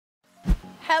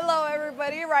Hello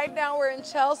everybody, right now we're in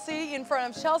Chelsea in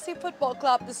front of Chelsea Football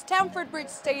Club, the Stamford Bridge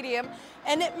Stadium,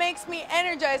 and it makes me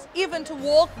energized even to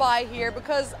walk by here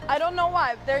because I don't know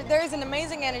why, there is an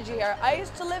amazing energy here. I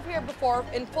used to live here before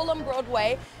in Fulham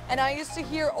Broadway and I used to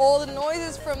hear all the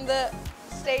noises from the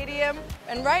stadium,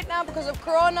 and right now because of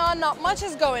Corona not much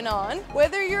is going on.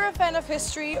 Whether you're a fan of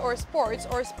history or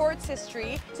sports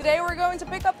history, today we're going to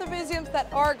pick up the museums that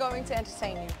are going to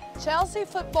entertain you. Chelsea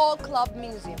Football Club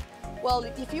Museum. Well,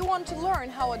 if you want to learn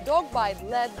how a dog bite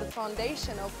led the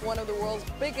foundation of one of the world's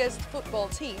biggest football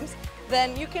teams,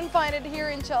 then you can find it here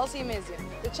in Chelsea Museum.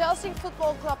 The Chelsea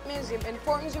Football Club Museum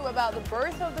informs you about the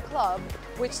birth of the club,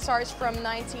 which starts from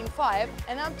 1905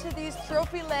 and up to these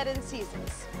trophy-laden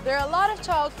seasons. There are a lot of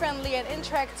child-friendly and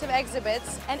interactive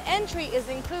exhibits, and entry is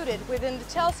included within the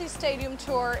Chelsea Stadium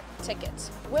Tour ticket.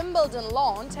 Wimbledon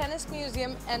Lawn, Tennis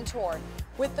Museum and Tour.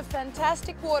 With the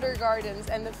fantastic water gardens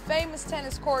and the famous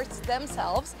tennis courts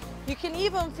themselves, you can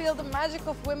even feel the magic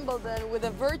of Wimbledon with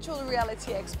a virtual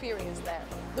reality experience there.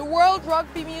 The World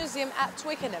Rugby Museum at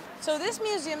Twickenham. So this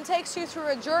museum takes you through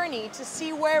a journey to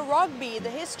see where rugby, the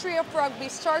history of rugby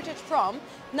started from,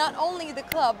 not only the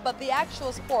club but the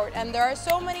actual sport, and there are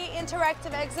so many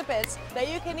interactive exhibits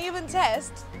that you can even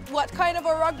test what kind of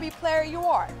a rugby player you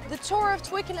are. The tour of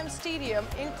Twickenham Stadium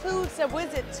includes a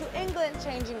visit to England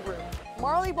changing room.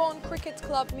 Marylebone Cricket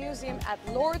Club Museum at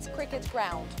Lord's Cricket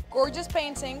Ground. Gorgeous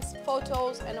paintings,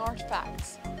 photos and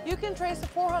artifacts. You can trace the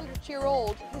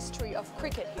 400-year-old history of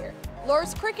cricket here.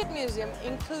 Lord's Cricket Museum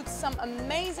includes some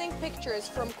amazing pictures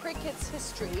from cricket's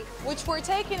history, which were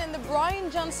taken in the Brian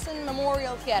Johnston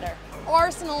Memorial Theatre.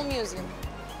 Arsenal Museum.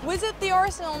 Visit the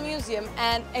Arsenal Museum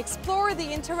and explore the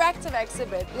interactive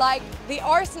exhibit like the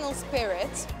Arsenal Spirit,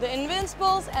 the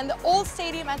Invincibles and the Old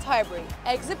Stadium at Highbury.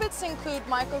 Exhibits include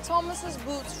Michael Thomas's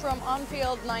boots from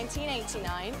Anfield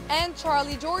 1989 and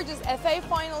Charlie George's FA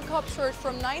Final Cup shirt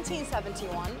from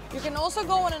 1971. You can also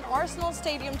go on an Arsenal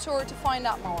Stadium tour to find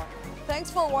out more.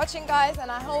 Thanks for watching guys, and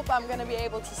I hope I'm going to be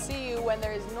able to see you when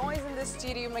there is noise in this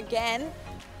stadium again.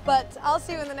 But I'll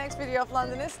see you in the next video of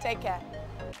Londonist. Take care.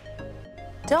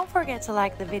 Don't forget to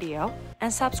like the video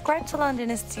and subscribe to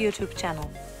Londonist's YouTube channel.